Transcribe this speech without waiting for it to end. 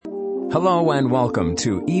Hello and welcome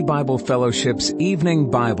to E-Bible Fellowship's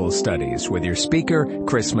Evening Bible Studies with your speaker,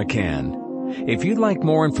 Chris McCann. If you'd like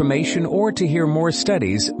more information or to hear more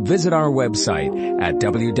studies, visit our website at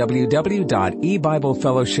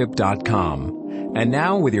www.ebiblefellowship.com. And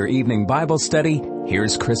now with your evening Bible study,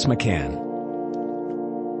 here's Chris McCann.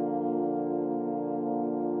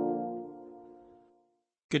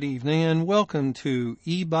 Good evening and welcome to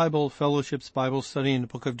E-Bible Fellowship's Bible study in the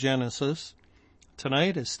book of Genesis.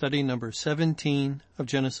 Tonight is study number 17 of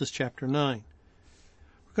Genesis chapter 9.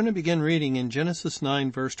 We're going to begin reading in Genesis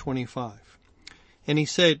 9 verse 25. And he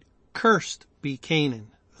said, "Cursed be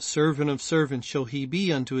Canaan, a servant of servants shall he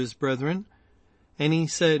be unto his brethren. And he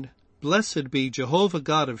said, Blessed be Jehovah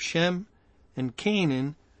God of Shem, and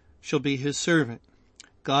Canaan shall be his servant.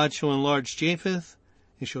 God shall enlarge Japheth,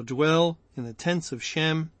 he shall dwell in the tents of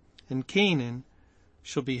Shem, and Canaan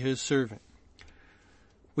shall be his servant."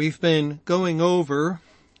 We've been going over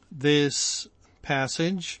this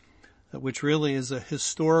passage, which really is a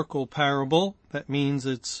historical parable. That means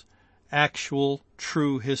it's actual,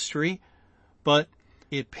 true history, but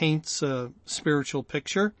it paints a spiritual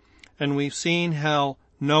picture. And we've seen how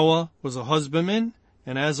Noah was a husbandman,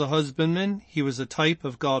 and as a husbandman, he was a type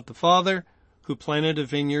of God the Father who planted a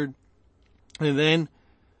vineyard. And then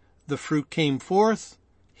the fruit came forth.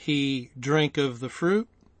 He drank of the fruit,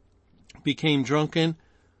 became drunken.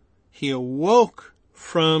 He awoke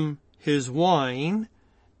from his wine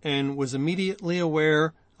and was immediately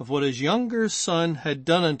aware of what his younger son had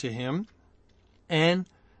done unto him. And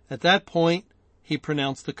at that point, he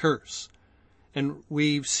pronounced the curse. And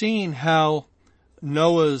we've seen how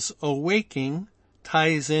Noah's awaking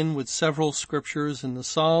ties in with several scriptures in the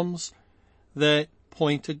Psalms that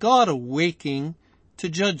point to God awaking to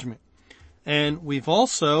judgment. And we've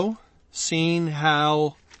also seen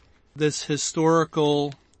how this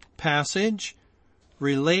historical passage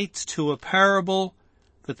relates to a parable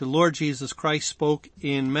that the Lord Jesus Christ spoke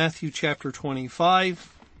in Matthew chapter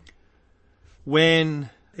 25,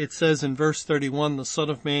 when it says in verse 31, the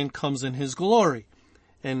Son of Man comes in his glory,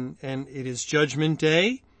 and it is judgment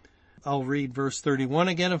day. I'll read verse 31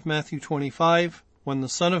 again of Matthew 25. When the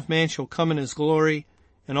Son of Man shall come in his glory,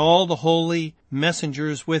 and all the holy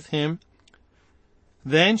messengers with him,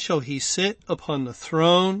 then shall he sit upon the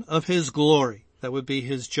throne of his glory. That would be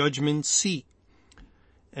his judgment seat.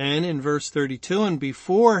 And in verse 32, and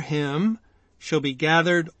before him shall be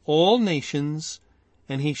gathered all nations,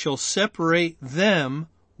 and he shall separate them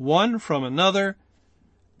one from another,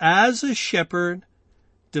 as a shepherd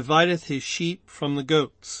divideth his sheep from the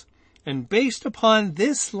goats. And based upon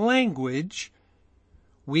this language,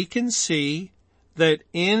 we can see that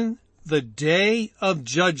in the day of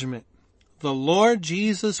judgment, the Lord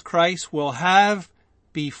Jesus Christ will have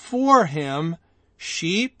before him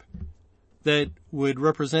sheep that would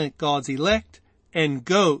represent God's elect and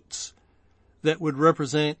goats that would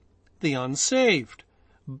represent the unsaved.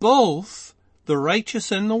 Both the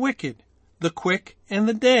righteous and the wicked, the quick and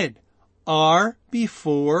the dead, are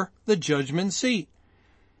before the judgment seat.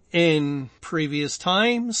 In previous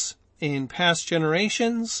times, in past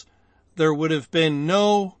generations, there would have been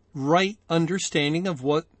no right understanding of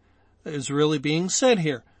what is really being said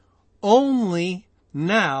here. Only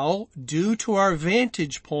now, due to our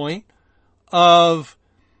vantage point of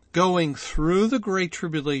going through the Great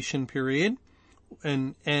Tribulation period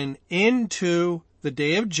and into the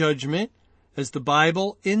day of judgment, as the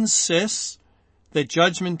Bible insists that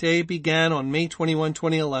Judgment Day began on May 21,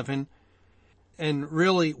 2011, and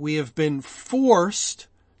really we have been forced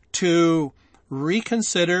to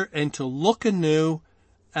reconsider and to look anew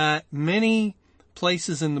at many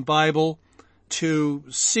places in the Bible to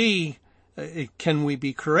see, can we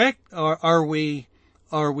be correct? Or are we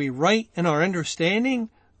right in our understanding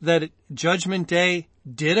that Judgment Day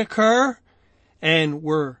did occur and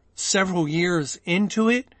we're several years into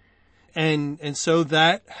it? And so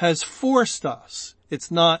that has forced us. It's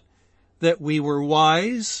not that we were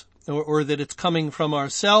wise or that it's coming from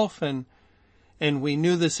ourselves and we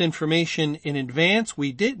knew this information in advance.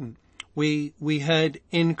 We didn't. We had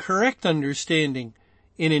incorrect understanding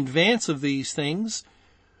in advance of these things.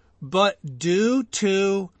 But due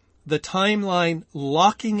to the timeline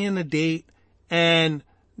locking in a date and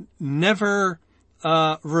never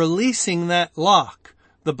releasing that lock,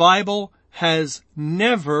 the Bible has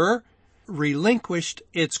never relinquished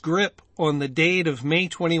its grip on the date of May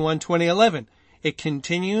 21, 2011. It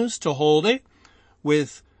continues to hold it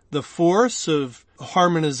with the force of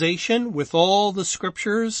harmonization with all the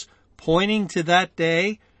scriptures pointing to that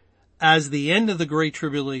day as the end of the Great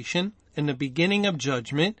Tribulation and the beginning of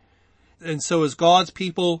judgment. And so as God's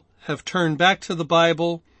people have turned back to the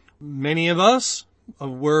Bible, many of us,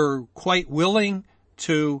 we're quite willing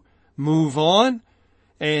to move on,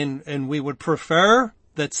 and we would prefer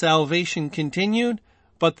that salvation continued,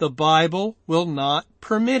 but the Bible will not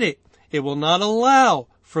permit it. It will not allow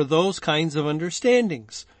for those kinds of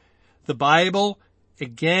understandings. The Bible,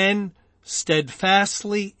 again,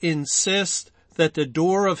 steadfastly insists that the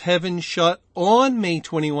door of heaven shut on May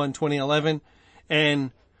 21, 2011,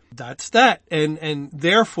 and that's that. And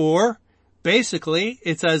therefore, basically,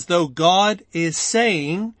 it's as though God is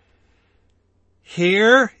saying,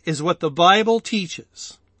 here is what the Bible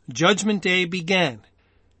teaches. Judgment Day began.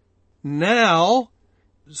 Now,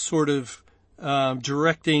 sort of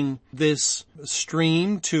directing this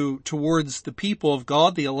stream towards the people of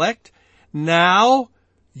God, the elect. Now,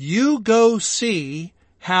 you go see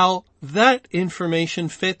how that information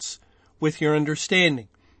fits with your understanding.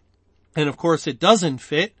 And of course, it doesn't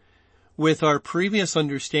fit with our previous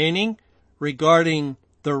understanding regarding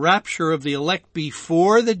the rapture of the elect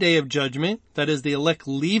before the day of judgment, that is, the elect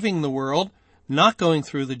leaving the world, not going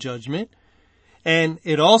through the judgment. And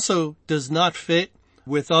it also does not fit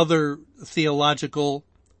with other theological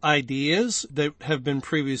ideas that have been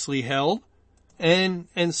previously held. And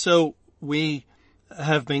so we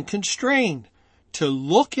have been constrained to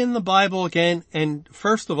look in the Bible again and,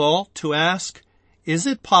 first of all, to ask, is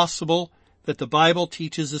it possible that the Bible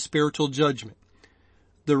teaches a spiritual judgment?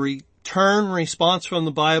 The return response from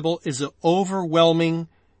the Bible is an overwhelming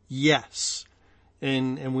yes.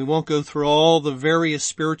 And we won't go through all the various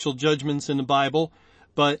spiritual judgments in the Bible,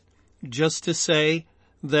 but just to say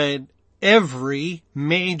that every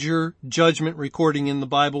major judgment recording in the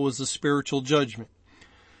Bible was a spiritual judgment.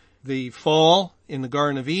 The fall in the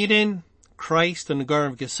Garden of Eden, Christ in the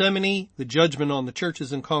Garden of Gethsemane, the judgment on the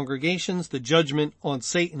churches and congregations, the judgment on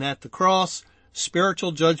Satan at the cross,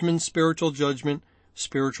 spiritual judgment, spiritual judgment,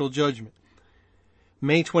 spiritual judgment.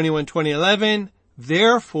 May 21, 2011,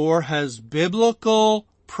 therefore has biblical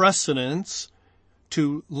precedence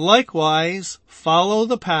to likewise follow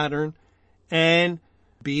the pattern and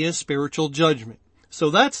be a spiritual judgment. So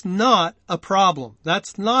that's not a problem.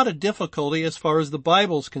 That's not a difficulty as far as the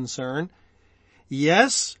Bible's concerned.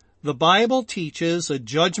 Yes, the Bible teaches a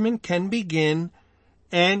judgment can begin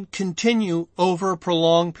and continue over a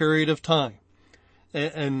prolonged period of time.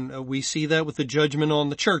 And we see that with the judgment on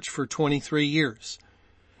the church for 23 years.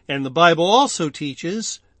 And the Bible also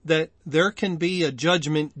teaches that there can be a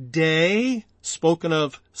judgment day, spoken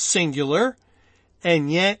of singular,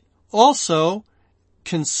 and yet also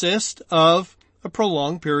consist of a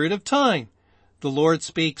prolonged period of time. The Lord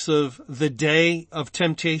speaks of the day of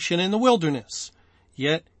temptation in the wilderness.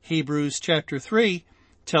 Yet Hebrews chapter 3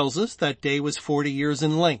 tells us that day was 40 years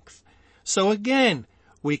in length. So again,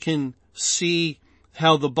 we can see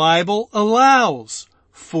how the Bible allows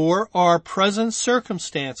for our present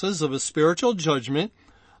circumstances of a spiritual judgment,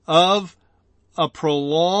 of a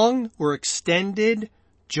prolonged or extended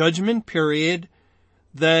judgment period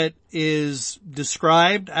that is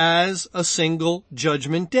described as a single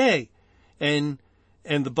judgment day. And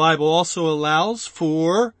the Bible also allows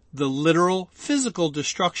for the literal physical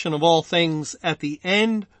destruction of all things at the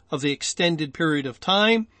end of the extended period of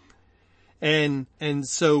time. And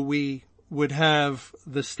so we would have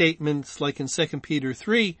the statements like in 2 Peter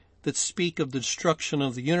 3 that speak of the destruction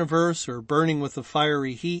of the universe or burning with a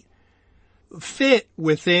fiery heat fit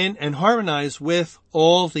within and harmonize with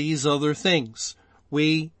all these other things.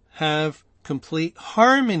 We have complete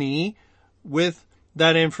harmony with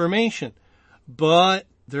that information. But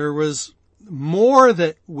there was more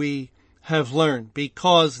that we have learned,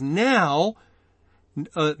 because now,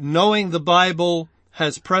 knowing the Bible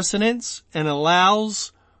has precedence and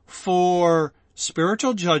allows for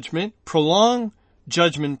spiritual judgment, prolonged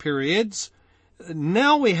judgment periods,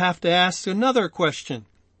 now we have to ask another question.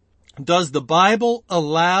 Does the Bible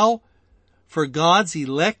allow for God's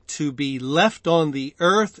elect to be left on the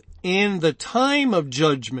earth in the time of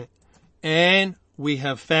judgment? And we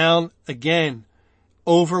have found, again,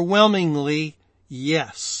 overwhelmingly,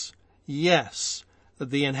 yes. Yes.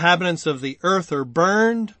 The inhabitants of the earth are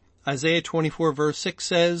burned. Isaiah 24 verse 6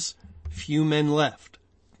 says, few men left.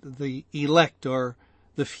 The elect are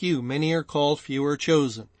the few. Many are called, few are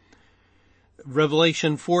chosen.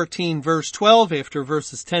 Revelation 14 verse 12, after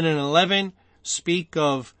verses 10 and 11, speak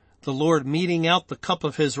of the Lord meting out the cup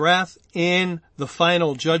of his wrath in the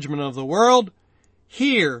final judgment of the world.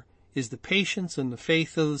 Here is the patience and the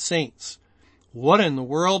faith of the saints. What in the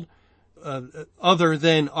world, other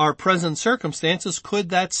than our present circumstances, could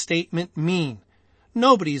that statement mean?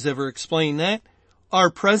 Nobody's ever explained that. Our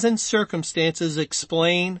present circumstances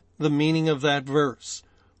explain the meaning of that verse.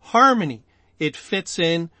 Harmony. It fits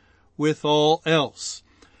in with all else.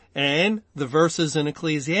 and the verses in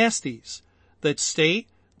Ecclesiastes that state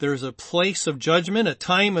there's a place of judgment, a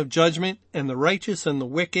time of judgment, and the righteous and the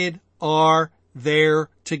wicked are there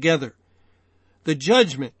together. The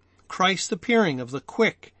judgment, Christ appearing of the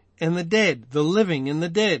quick and the dead, the living and the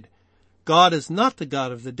dead. God is not the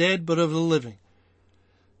God of the dead, but of the living.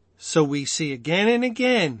 So we see again and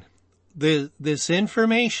again this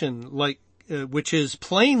information, which is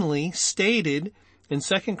plainly stated in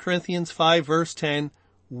 2 Corinthians 5 verse 10,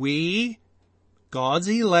 we, God's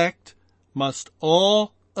elect, must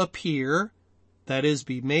all appear, that is,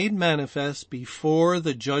 be made manifest before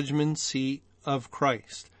the judgment seat of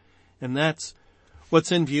Christ. And that's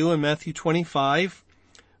what's in view in Matthew 25,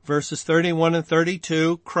 verses 31 and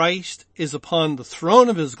 32. Christ is upon the throne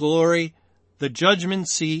of his glory, the judgment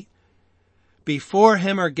seat. Before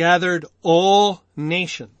him are gathered all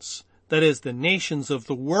nations, that is, the nations of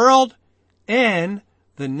the world and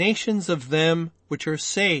the nations of them which are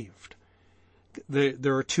saved.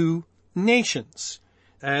 There are two nations,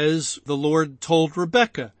 as the Lord told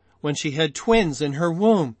Rebekah when she had twins in her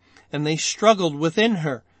womb, and they struggled within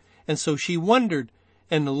her. And so she wondered,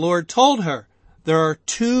 and the Lord told her, there are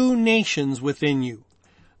two nations within you.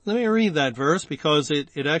 Let me read that verse because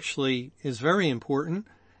it actually is very important.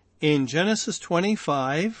 In Genesis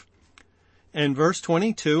 25 and verse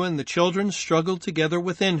 22, and the children struggled together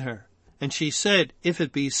within her. And she said, if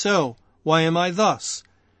it be so, why am I thus?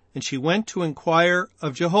 And she went to inquire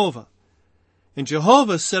of Jehovah. And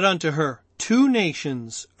Jehovah said unto her, two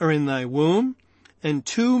nations are in thy womb, and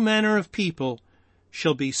two manner of people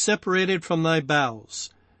shall be separated from thy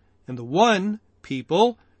bowels. And the one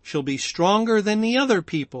people shall be stronger than the other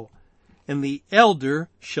people, and the elder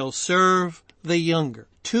shall serve the younger.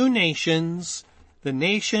 Two nations, the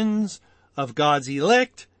nations of God's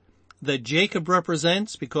elect, that Jacob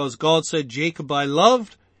represents because God said, Jacob I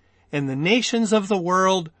loved, and the nations of the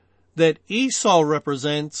world that Esau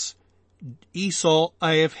represents, Esau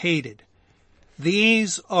I have hated.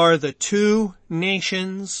 These are the two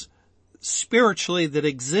nations spiritually that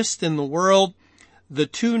exist in the world, the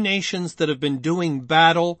two nations that have been doing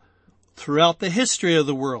battle throughout the history of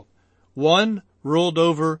the world. One ruled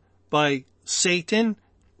over by Satan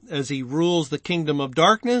as he rules the kingdom of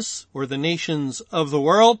darkness or the nations of the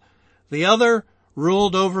world. The other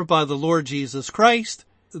ruled over by the Lord Jesus Christ,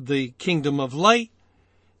 the kingdom of light,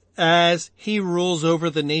 as he rules over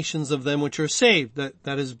the nations of them which are saved. That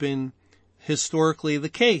has been historically the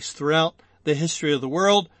case throughout the history of the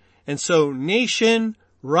world. And so nation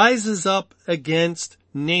rises up against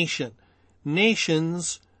nation.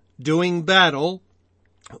 Nations doing battle.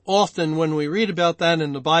 Often when we read about that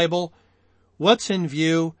in the Bible, what's in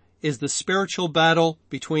view is the spiritual battle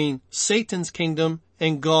between Satan's kingdom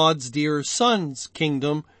and God's dear Son's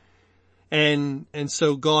kingdom. And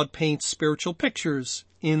so God paints spiritual pictures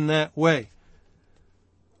in that way.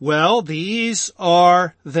 Well, these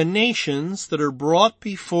are the nations that are brought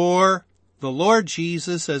before the Lord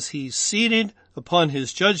Jesus as he's seated upon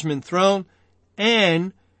his judgment throne,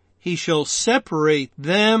 and he shall separate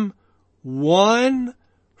them one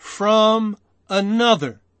from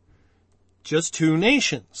another. Just two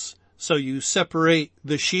nations. So you separate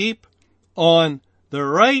the sheep on the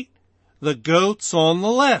right, the goats on the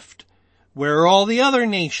left. Where are all the other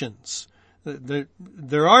nations?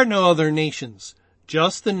 There are no other nations,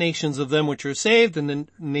 just the nations of them which are saved and the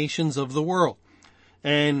nations of the world.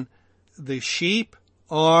 And the sheep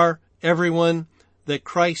are everyone that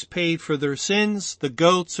Christ paid for their sins. The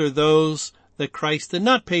goats are those that Christ did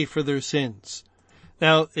not pay for their sins.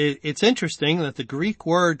 Now, it's interesting that the Greek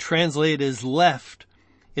word translated as left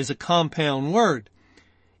is a compound word.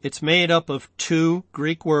 It's made up of two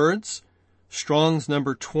Greek words, Strong's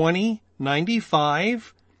number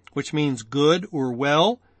 2095, which means good or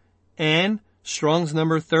well, and Strong's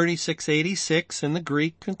number 3686 in the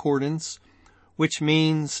Greek concordance, which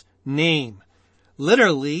means name.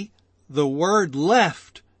 Literally, the word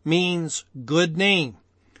left means good name.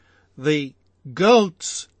 The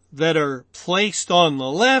goats that are placed on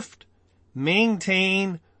the left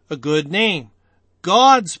maintain a good name.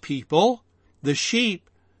 God's people, the sheep,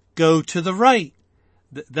 go to the right.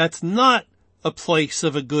 That's not a place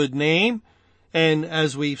of a good name. And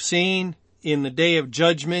as we've seen in the day of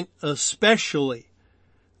judgment especially,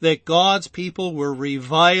 that God's people were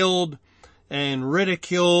reviled and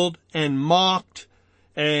ridiculed and mocked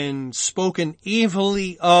and spoken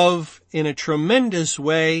evilly of in a tremendous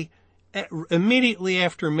way immediately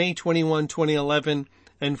after May 21, 2011,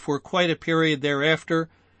 and for quite a period thereafter,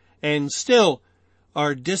 and still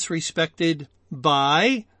are disrespected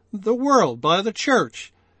by the world, by the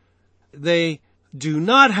church. They do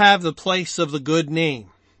not have the place of the good name.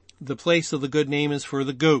 the place of the good name is for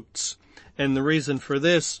the goats. And the reason for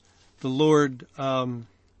this, the Lord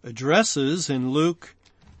addresses in Luke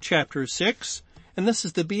chapter 6, and this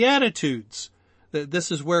is the Beatitudes.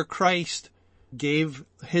 This is where Christ gave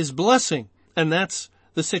his blessing, and that's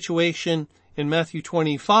the situation in Matthew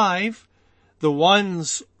 25. The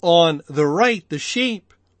ones on the right, the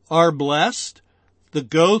sheep, are blessed. The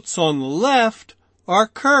goats on the left are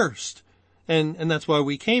cursed. And that's why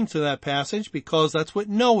we came to that passage, because that's what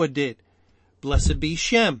Noah did. Blessed be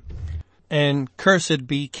Shem, and cursed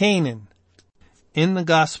be Canaan. In the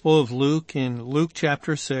Gospel of Luke, in Luke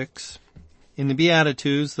chapter 6, in the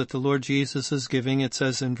Beatitudes that the Lord Jesus is giving, it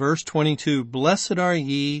says in verse 22, "Blessed are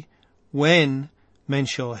ye when men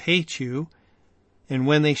shall hate you, and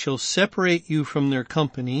when they shall separate you from their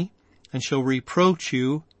company, and shall reproach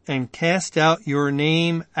you, and cast out your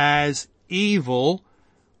name as evil,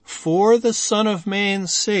 for the Son of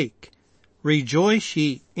Man's sake. Rejoice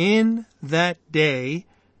ye in that day,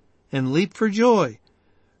 and leap for joy.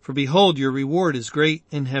 For behold, your reward is great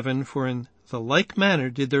in heaven, for in the like manner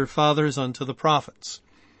did their fathers unto the prophets."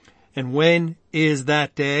 And when is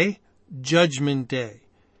that day? Judgment Day.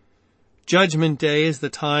 Judgment Day is the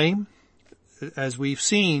time, as we've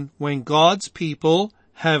seen, when God's people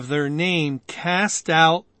have their name cast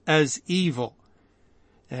out as evil.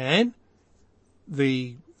 And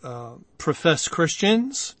the professed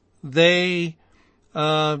Christians, they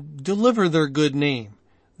deliver their good name.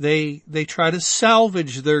 They try to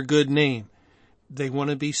salvage their good name. They want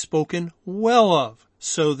to be spoken well of.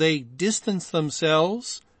 So they distance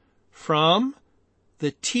themselves from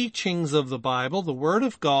the teachings of the Bible, the Word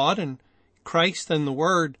of God, and Christ and the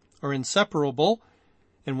Word are inseparable,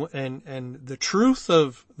 and the truth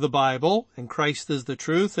of the Bible, and Christ is the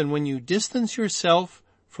truth. And when you distance yourself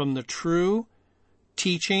from the true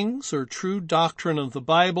teachings or true doctrine of the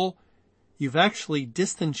Bible, you've actually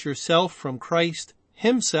distanced yourself from Christ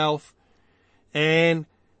himself, and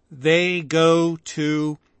they go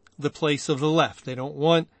to the place of the left. They don't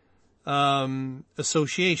want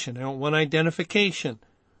association. They don't want identification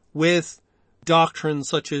with doctrines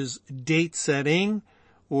such as date setting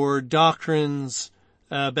or doctrines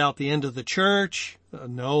about the end of the church.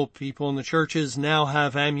 No, people in the churches now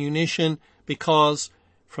have ammunition because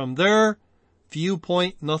from their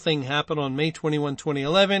viewpoint, nothing happened on May 21,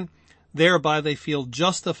 2011. Thereby they feel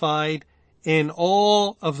justified in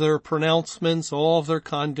all of their pronouncements, all of their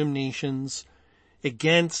condemnations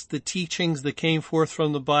against the teachings that came forth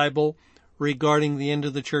from the Bible regarding the end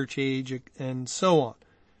of the church age and so on.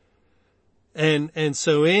 And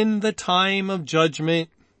so in the time of judgment,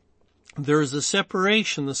 there's a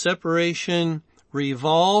separation. The separation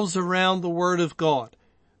revolves around the Word of God.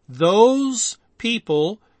 Those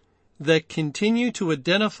people that continue to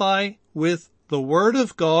identify with the Word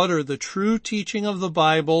of God or the true teaching of the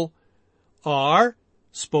Bible are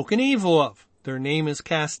spoken evil of. Their name is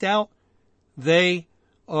cast out. They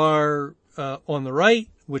are on the right,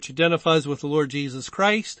 which identifies with the Lord Jesus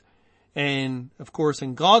Christ. And, of course,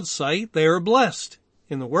 in God's sight, they are blessed.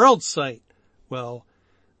 In the world's sight, well,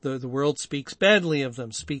 the world speaks badly of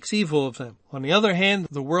them, speaks evil of them. On the other hand,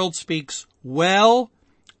 the world speaks well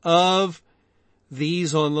of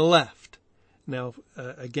these on the left. Now,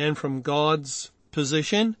 again, from God's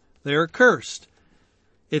position, they are cursed.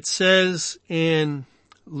 It says in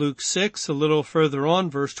Luke 6, a little further on,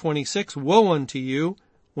 verse 26, "Woe unto you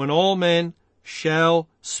when all men shall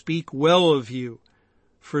speak well of you,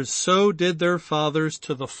 for so did their fathers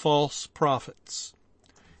to the false prophets."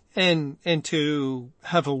 And to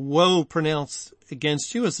have a woe pronounced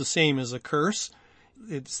against you is the same as a curse.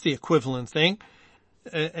 It's the equivalent thing.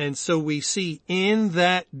 And so we see in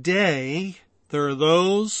that day, there are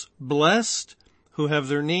those blessed who have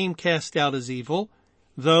their name cast out as evil,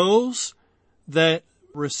 those that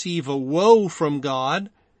receive a woe from God,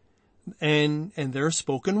 and they're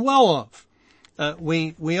spoken well of.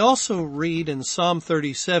 We also read in Psalm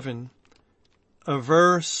 37 a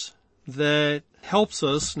verse that helps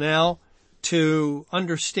us now to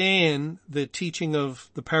understand the teaching of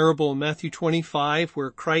the parable in Matthew 25, where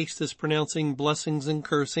Christ is pronouncing blessings and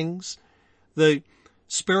cursings, the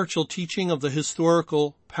spiritual teaching of the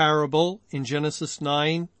historical parable in Genesis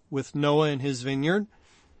 9 with Noah and his vineyard.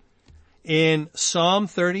 In Psalm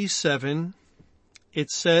 37, it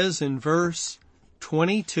says in verse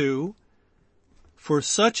 22, "For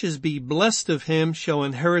such as be blessed of him shall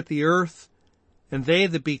inherit the earth, and they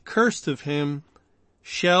that be cursed of him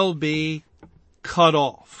shall be cut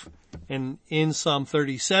off." And in Psalm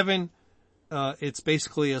 37, it's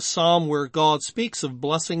basically a psalm where God speaks of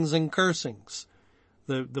blessings and cursings.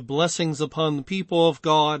 The blessings upon the people of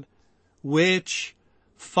God, which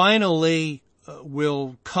finally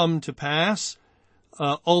will come to pass,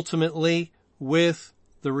 ultimately with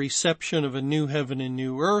the reception of a new heaven and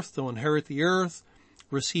new earth. They'll inherit the earth,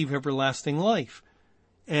 receive everlasting life.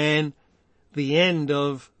 And the end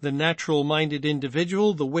of the natural-minded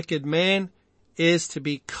individual, the wicked man, is to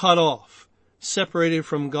be cut off, separated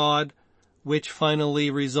from God, which finally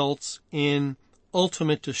results in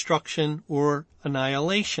ultimate destruction or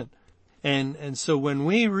annihilation. And so when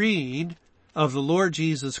we read of the Lord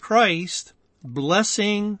Jesus Christ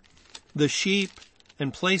blessing the sheep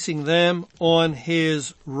and placing them on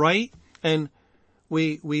his right, and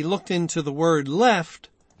we looked into the word left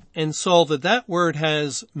and saw that that word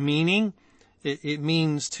has meaning. It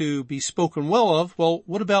means to be spoken well of. Well,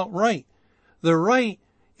 what about right? The right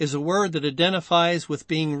is a word that identifies with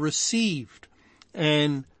being received.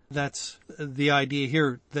 And that's the idea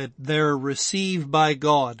here, that they're received by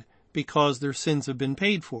God because their sins have been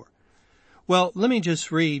paid for. Well, let me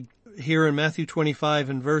just read here in Matthew 25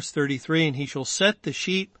 and verse 33, and he shall set the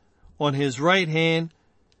sheep on his right hand,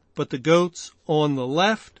 but the goats on the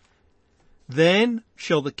left. Then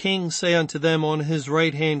shall the king say unto them on his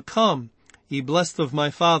right hand, Come, ye blessed of my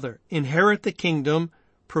Father, inherit the kingdom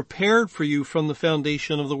prepared for you from the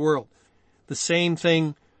foundation of the world. The same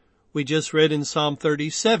thing we just read in Psalm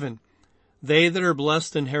 37. They that are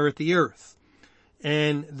blessed inherit the earth.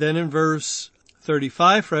 And then in verse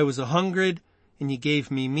 35, For I was a-hungered, and ye gave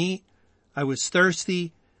me meat. I was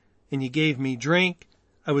thirsty, and ye gave me drink.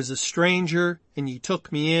 I was a stranger, and ye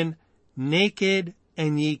took me in. Naked,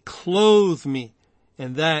 and ye clothed me.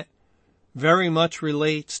 And that very much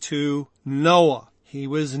relates to Noah. He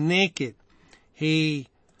was naked. He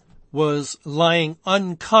was lying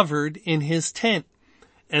uncovered in his tent.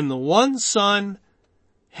 And the one son,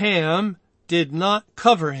 Ham, did not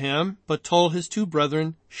cover him, but told his two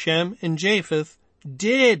brethren, Shem and Japheth,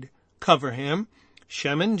 did cover him.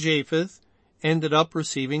 Shem and Japheth ended up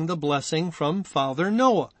receiving the blessing from Father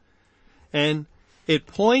Noah. And it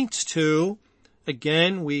points to,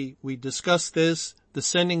 again, we discussed this, the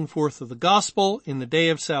sending forth of the gospel in the day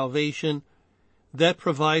of salvation that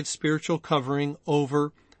provides spiritual covering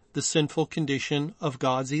over the sinful condition of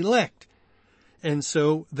God's elect. And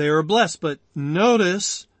so they are blessed. But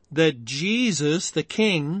notice that Jesus, the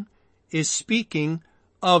King, is speaking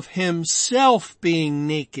of himself being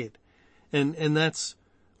naked. And that's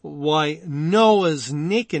why Noah's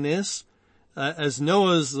nakedness, as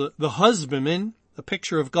Noah's the husbandman, a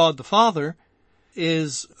picture of God the Father,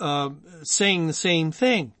 is saying the same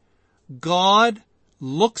thing. God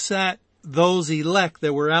looks at those elect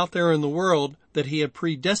that were out there in the world that he had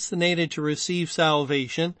predestinated to receive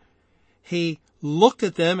salvation. He looked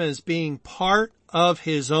at them as being part of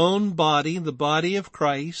his own body, the body of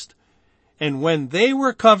Christ. And when they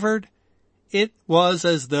were covered, it was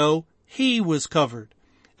as though he was covered.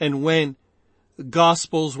 And when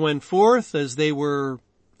gospels went forth as they were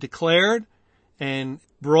declared and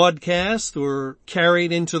broadcast or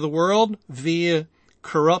carried into the world via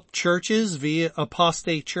corrupt churches, via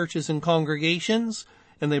apostate churches and congregations,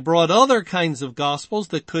 and they brought other kinds of gospels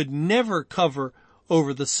that could never cover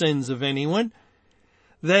over the sins of anyone,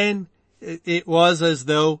 then it was as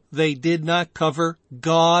though they did not cover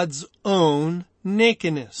God's own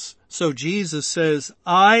nakedness. So Jesus says,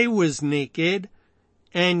 I was naked,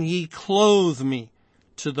 and ye clothe me,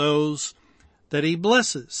 to those that he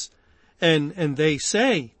blesses. And they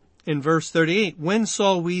say in verse 38, When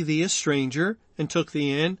saw we thee a stranger, and took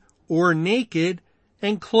thee in, or naked,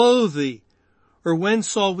 and clothed thee? Or when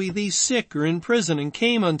saw we thee sick, or in prison, and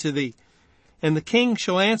came unto thee? And the king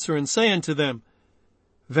shall answer and say unto them,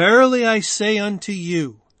 Verily I say unto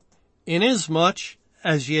you, inasmuch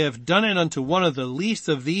as ye have done it unto one of the least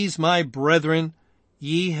of these my brethren,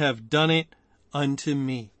 ye have done it unto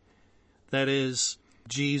me. That is,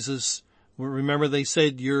 Jesus, remember they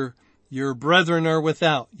said, your brethren are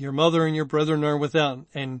without, your mother and your brethren are without.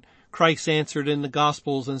 And Christ answered in the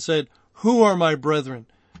Gospels and said, Who are my brethren?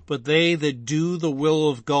 But they that do the will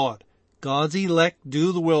of God. God's elect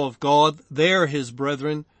do the will of God. They're his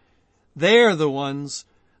brethren. They're the ones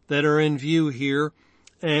that are in view here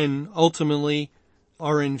and ultimately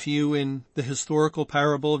are in view in the historical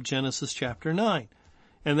parable of Genesis chapter 9.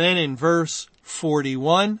 And then in verse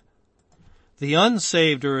 41, the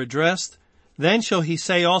unsaved are addressed. Then shall he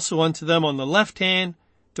say also unto them on the left hand,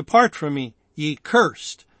 Depart from me, ye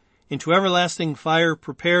cursed, into everlasting fire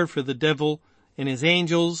prepared for the devil and his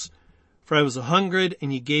angels. For I was a-hungered,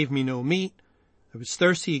 and ye gave me no meat. I was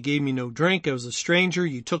thirsty, ye gave me no drink. I was a stranger,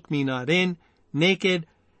 ye took me not in. Naked,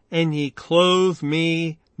 and ye clothed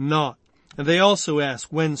me not. And they also ask,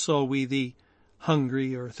 When saw we thee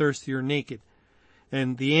hungry or thirsty or naked?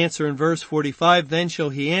 And the answer in verse 45, then shall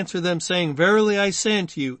he answer them, saying, verily I say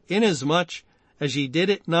unto you, inasmuch as ye did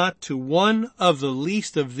it not to one of the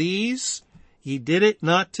least of these, ye did it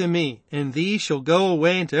not to me. And these shall go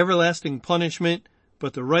away into everlasting punishment,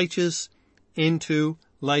 but the righteous into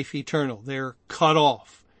life eternal. They're cut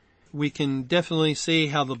off. We can definitely see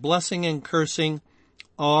how the blessing and cursing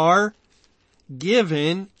are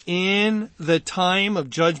given in the time of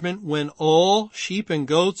judgment when all sheep and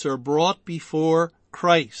goats are brought before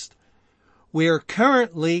Christ. We are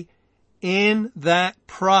currently in that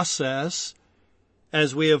process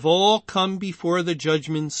as we have all come before the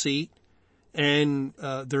judgment seat, and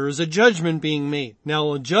there is a judgment being made.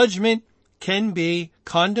 Now, a judgment can be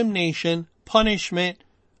condemnation, punishment,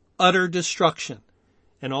 utter destruction,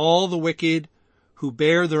 and all the wicked who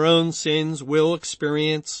bear their own sins will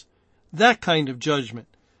experience that kind of judgment.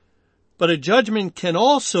 But a judgment can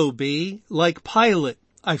also be like Pilate.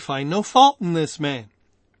 I find no fault in this man.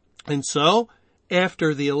 And so,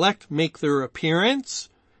 after the elect make their appearance,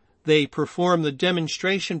 they perform the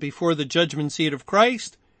demonstration before the judgment seat of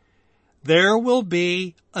Christ, there will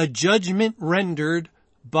be a judgment rendered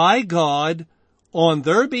by God on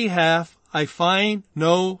their behalf. I find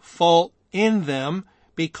no fault in them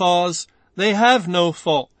because they have no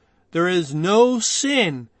fault. There is no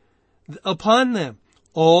sin upon them.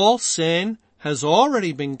 All sin has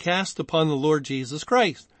already been cast upon the Lord Jesus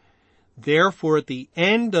Christ. Therefore, at the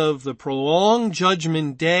end of the prolonged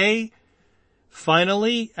judgment day,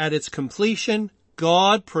 finally, at its completion,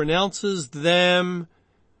 God pronounces them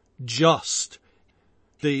just.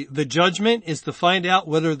 The judgment is to find out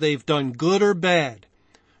whether they've done good or bad,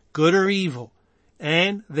 good or evil,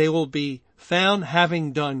 and they will be found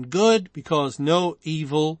having done good because no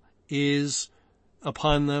evil is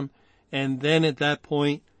upon them. And then at that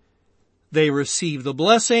point, they receive the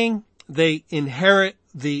blessing, they inherit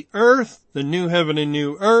the earth, the new heaven and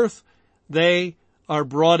new earth, they are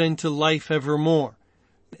brought into life evermore.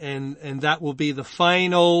 And that will be the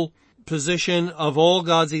final position of all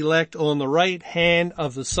God's elect on the right hand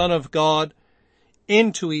of the Son of God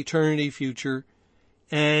into eternity future.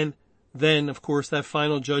 And then, of course, that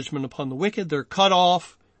final judgment upon the wicked. They're cut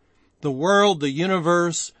off. The world, the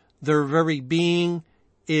universe, their very being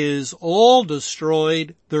is all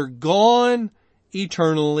destroyed. They're gone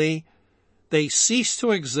eternally. They cease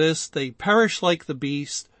to exist. They perish like the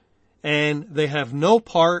beast, and they have no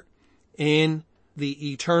part in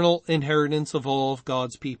the eternal inheritance of all of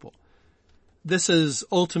God's people. This is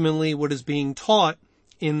ultimately what is being taught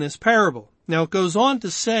in this parable. Now, it goes on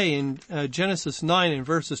to say in Genesis 9 and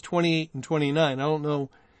verses 28 and 29, I don't know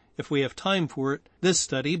if we have time for it, this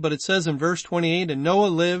study, but it says in verse 28, and Noah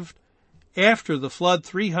lived after the flood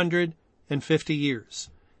 350 years.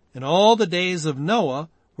 And all the days of Noah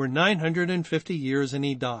were 950 years, and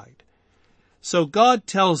he died. So God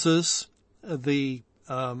tells us the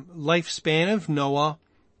lifespan of Noah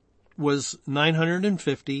was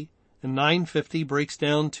 950, and 950 breaks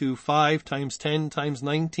down to 5 times 10 times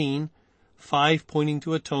 19, 5 pointing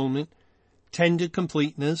to atonement, 10 to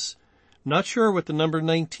completeness. Not sure what the number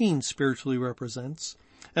 19 spiritually represents.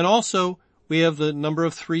 And also, we have the number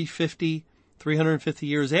of 350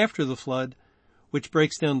 years after the flood, which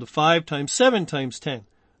breaks down to 5 times 7 times 10.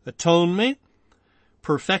 Atonement,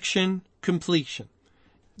 perfection, completion.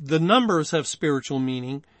 The numbers have spiritual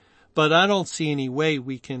meaning, but I don't see any way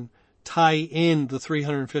we can tie in the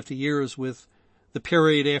 350 years with the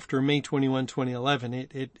period after May 21, 2011.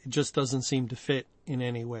 It just doesn't seem to fit in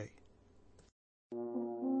any way.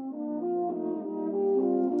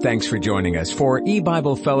 Thanks for joining us for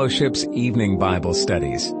E-Bible Fellowship's Evening Bible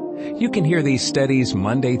Studies. You can hear these studies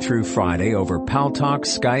Monday through Friday over Paltalk,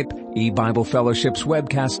 Skype, E-Bible Fellowship's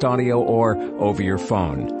webcast audio, or over your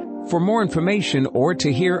phone. For more information or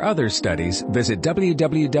to hear other studies, visit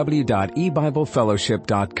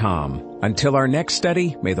www.ebiblefellowship.com. Until our next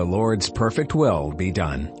study, may the Lord's perfect will be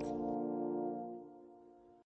done.